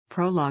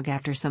Prologue.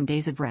 After some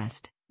days of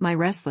rest, my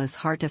restless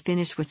heart to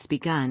finish what's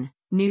begun,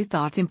 new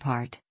thoughts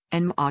impart,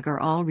 and augur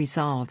all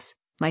resolves,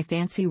 my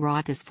fancy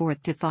wrought this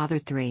forth to father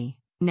 3,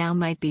 now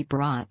might be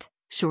brought,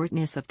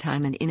 shortness of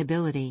time and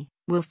inability,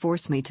 will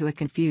force me to a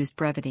confused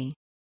brevity.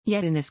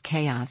 Yet in this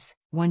chaos,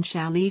 one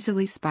shall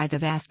easily spy the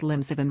vast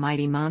limbs of a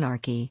mighty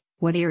monarchy,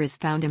 whate'er is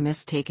found a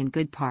mistake in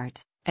good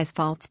part, as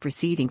faults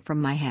proceeding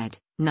from my head,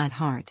 not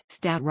heart.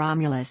 Stout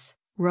Romulus,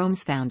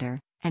 Rome's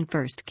founder, and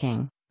first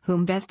king,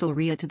 whom vestal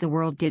Rhea to the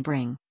world did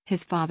bring,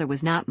 his father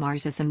was not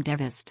Marsus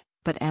Devist,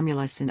 but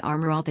Emulus in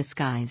armor all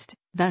disguised,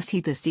 thus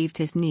he deceived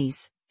his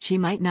niece, she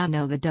might not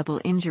know the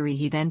double injury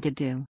he then did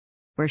do.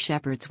 Where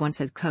shepherds once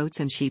had coats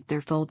and sheep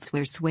their folds,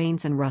 where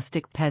swains and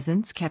rustic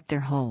peasants kept their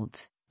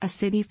holds, a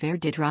city fair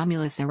did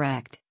Romulus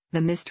erect,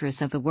 the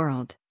mistress of the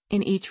world,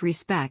 in each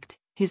respect,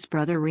 his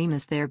brother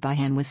Remus there by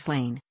him was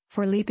slain,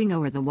 for leaping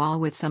o'er the wall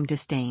with some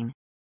disdain.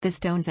 The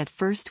stones at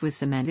first was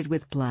cemented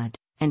with blood,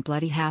 and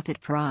bloody hath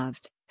it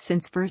proved,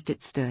 since first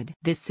it stood.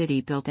 This city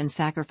built and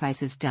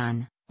sacrifices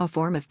done, a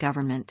form of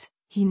government,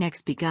 he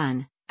next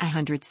begun,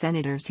 100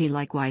 senators he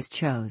likewise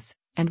chose,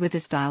 and with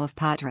the style of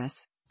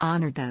Patras,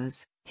 honored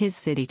those, his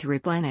city to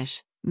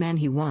replenish, men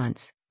he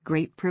wants,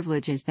 great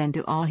privileges then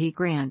to all he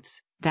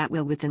grants, that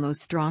will within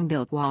those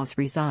strong-built walls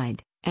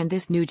reside, and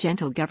this new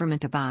gentle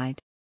government abide.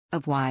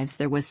 Of wives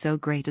there was so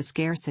great a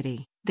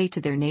scarcity, they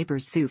to their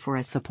neighbors sue for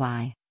a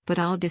supply, but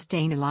all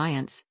disdain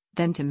alliance,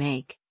 then to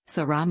make,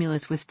 so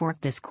Romulus was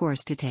forth this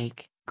course to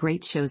take,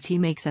 great shows he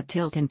makes at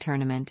tilt and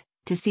tournament,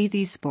 to see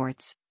these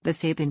sports, the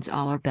Sabines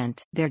all are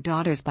bent. Their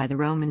daughters by the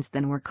Romans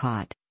then were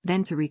caught,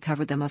 then to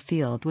recover them a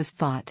field was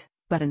fought,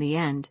 but in the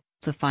end,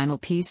 the final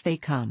peace they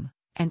come,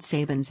 and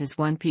Sabines as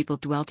one people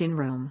dwelt in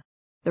Rome.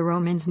 The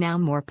Romans now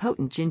more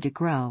potent gin to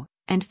grow,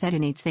 and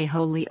Fedinates they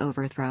wholly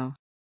overthrow.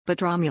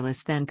 But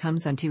Romulus then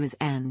comes unto his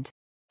end.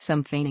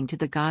 Some feigning to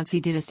the gods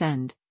he did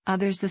ascend,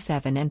 others the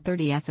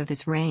 37th of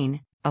his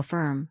reign,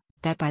 affirm,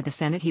 that by the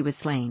Senate he was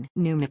slain.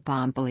 Numa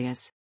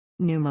Pompilius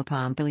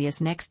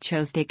next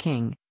chose a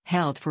king,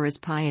 held for his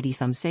piety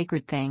some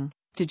sacred thing,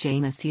 to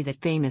Janus he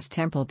that famous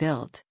temple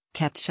built,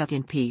 kept shut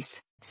in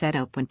peace, set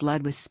up when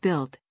blood was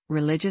spilt,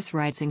 religious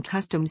rites and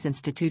customs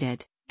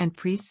instituted, and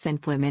priests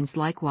and flamens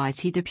likewise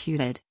he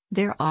deputed,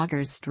 their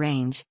augurs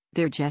strange,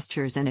 their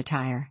gestures and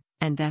attire,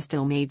 and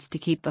vestal maids to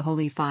keep the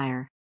holy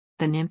fire.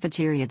 The nymph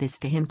Egeria this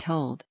to him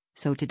told,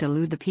 so to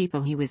delude the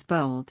people he was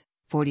bold,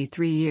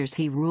 43 years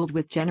he ruled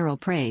with general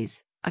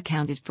praise,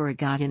 accounted for a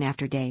god in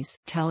after days.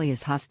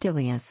 Tullius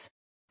Hostilius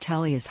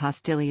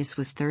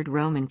was third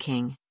Roman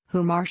king,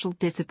 who martial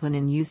discipline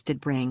in use did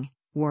bring,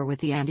 war with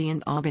the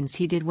Andean Albans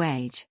he did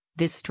wage,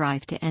 this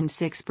strife to end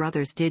 6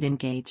 brothers did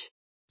engage.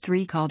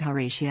 3 called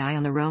Horatii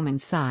on the Roman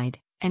side,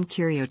 and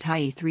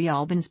Curiotii 3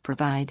 Albans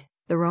provide,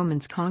 the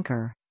Romans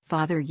conquer,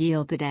 father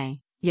yield the day,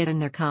 yet in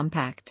their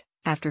compact,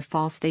 after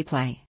false they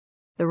play.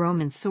 The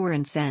Romans sore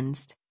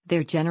incensed,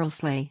 their general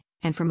slay,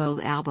 and from old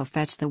Alba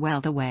fetch the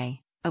wealth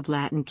away, of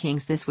Latin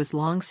kings this was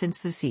long since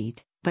the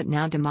seat, but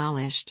now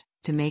demolished,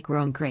 to make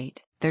Rome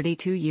great.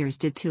 32 years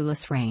did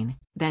Tullus reign,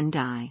 then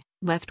die,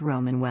 left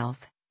Roman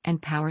wealth,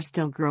 and power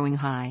still growing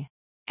high.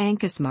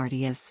 Ancus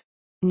Martius.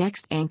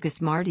 Next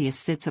Ancus Martius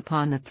sits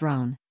upon the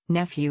throne,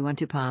 nephew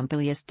unto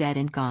Pompilius dead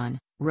and gone,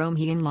 Rome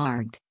he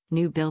enlarged,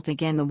 new built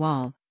again the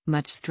wall,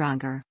 much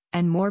stronger,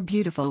 and more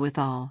beautiful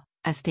withal,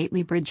 a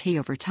stately bridge he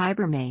over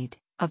Tiber made,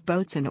 of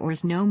boats and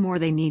oars no more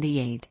they need the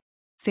aid.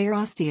 Fair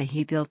Ostia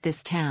he built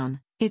this town,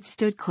 it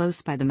stood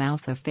close by the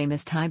mouth of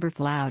famous Tiber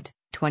flowed,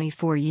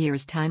 24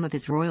 years time of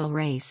his royal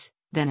race,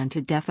 then unto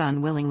death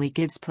unwillingly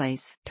gives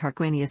place.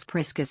 Tarquinius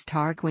Priscus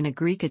Tarquin a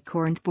Greek at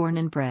Corinth born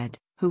and bred,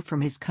 who from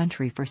his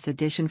country for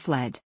sedition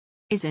fled,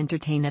 is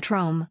entertained at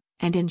Rome,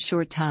 and in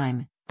short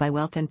time, by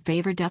wealth and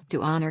favor doth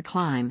to honor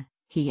climb,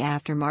 he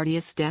after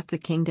Martius' death the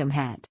kingdom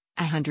had,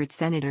 100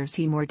 senators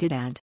he more did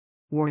add.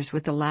 Wars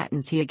with the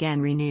Latins he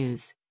again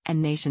renews,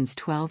 and nations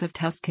 12 of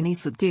Tuscany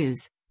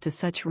subdues, to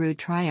such rude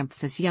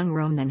triumphs as young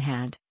Rome then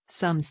had,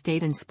 some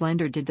state and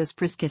splendor did this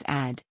Priscus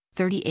add,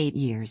 38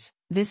 years,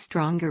 this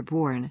stronger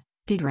born,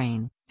 did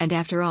reign, and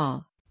after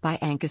all, by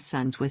Ancus'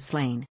 sons was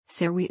slain.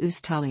 Servius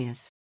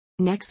Tullius.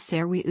 Next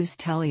Servius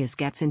Tullius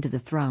gets into the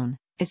throne,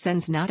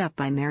 ascends not up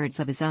by merits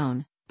of his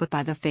own, but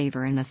by the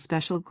favor and the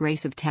special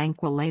grace of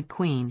Tanquilade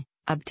queen,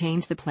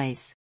 obtains the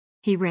place.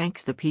 He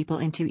ranks the people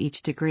into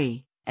each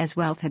degree, as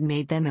wealth had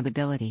made them of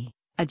ability,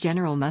 a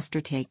general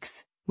muster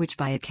takes, which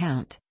by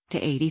account, to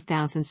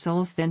 80,000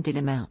 souls then did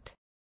amount.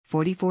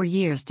 44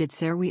 years did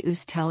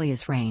Servius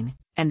Tullius reign,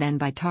 and then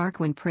by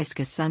Tarquin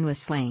Priscus' son was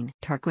slain.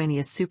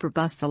 Tarquinius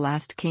Superbus the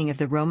last king of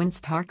the Romans,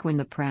 Tarquin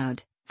the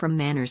proud, from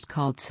manners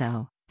called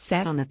so,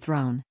 sat on the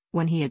throne,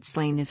 when he had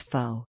slain his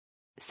foe.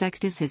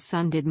 Sextus his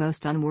son did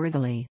most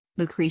unworthily,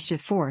 Lucretia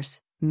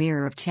force,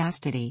 mirror of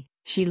chastity,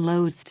 she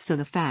loathed so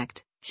the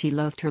fact, she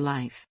loathed her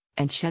life,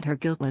 and shed her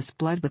guiltless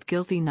blood with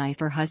guilty knife.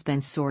 Her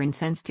husband sore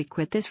incensed to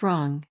quit this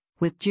wrong,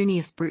 with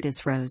Junius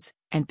Brutus rose,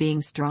 and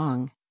being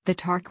strong, the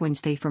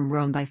Tarquins they from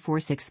Rome by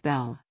force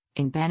expel,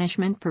 in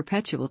banishment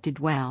perpetual to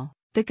dwell,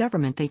 the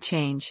government they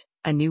change,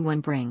 a new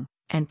one bring,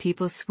 And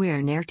people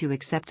swear ne'er to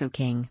accept, O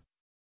king.